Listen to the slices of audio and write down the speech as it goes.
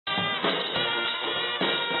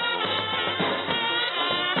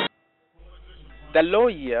The law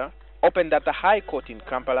year opened at the High Court in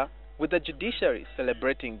Kampala, with the judiciary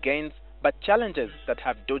celebrating gains, but challenges that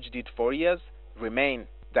have dogged it for years remain.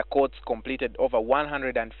 The courts completed over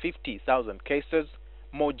 150,000 cases.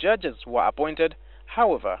 More judges were appointed.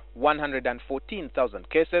 However, 114,000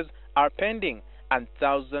 cases are pending and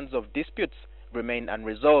thousands of disputes remain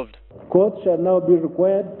unresolved. Courts shall now be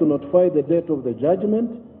required to notify the date of the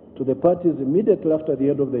judgment to the parties immediately after the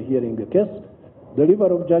end of the hearing the case.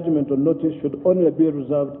 Delivery of judgment on notice should only be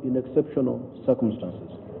reserved in exceptional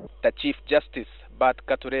circumstances. The Chief Justice Bart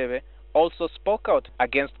Katureebe also spoke out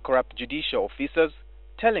against corrupt judicial officers,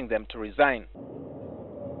 telling them to resign.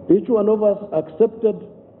 Each one of us accepted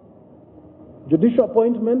judicial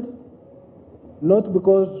appointment not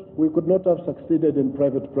because we could not have succeeded in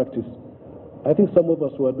private practice. I think some of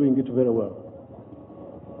us were doing it very well.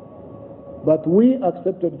 But we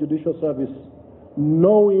accepted judicial service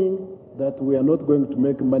knowing that we are not going to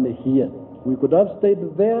make money here. We could have stayed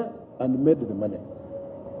there and made the money.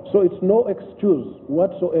 So it's no excuse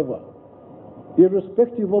whatsoever,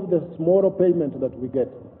 irrespective of the small payment that we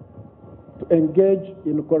get, to engage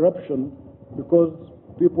in corruption because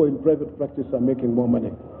people in private practice are making more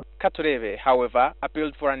money. Katureebe, however,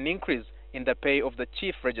 appealed for an increase in the pay of the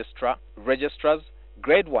Chief Registrar, Registrars,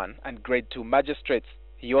 Grade 1 and Grade 2 Magistrates.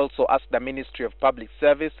 He also asked the Ministry of Public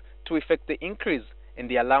Service to effect the increase in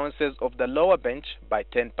the allowances of the lower bench by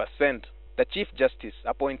 10%. The Chief Justice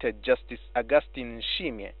appointed Justice Augustine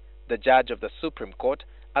Nshimye, the judge of the Supreme Court,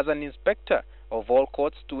 as an inspector of all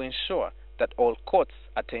courts to ensure that all courts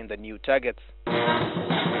attain the new targets.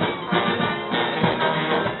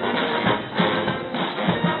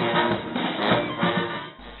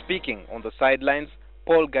 Speaking on the sidelines,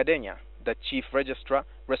 Paul Gadenya, the Chief Registrar,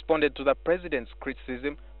 responded to the President's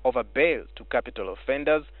criticism of a bail to capital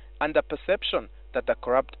offenders and the perception that the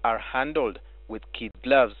corrupt are handled with kid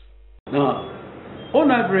gloves. Now,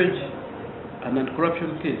 on average, an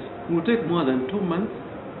anti-corruption case will take more than 2 months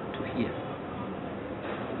to hear.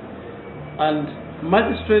 And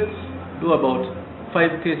magistrates do about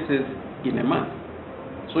 5 cases in a month.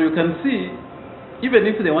 So you can see, even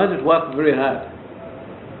if they wanted to work very hard,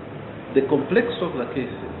 the complexity of the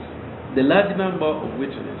cases, the large number of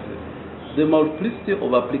witnesses, the multiplicity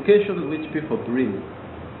of applications which people bring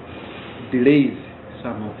delays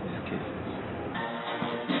some of them.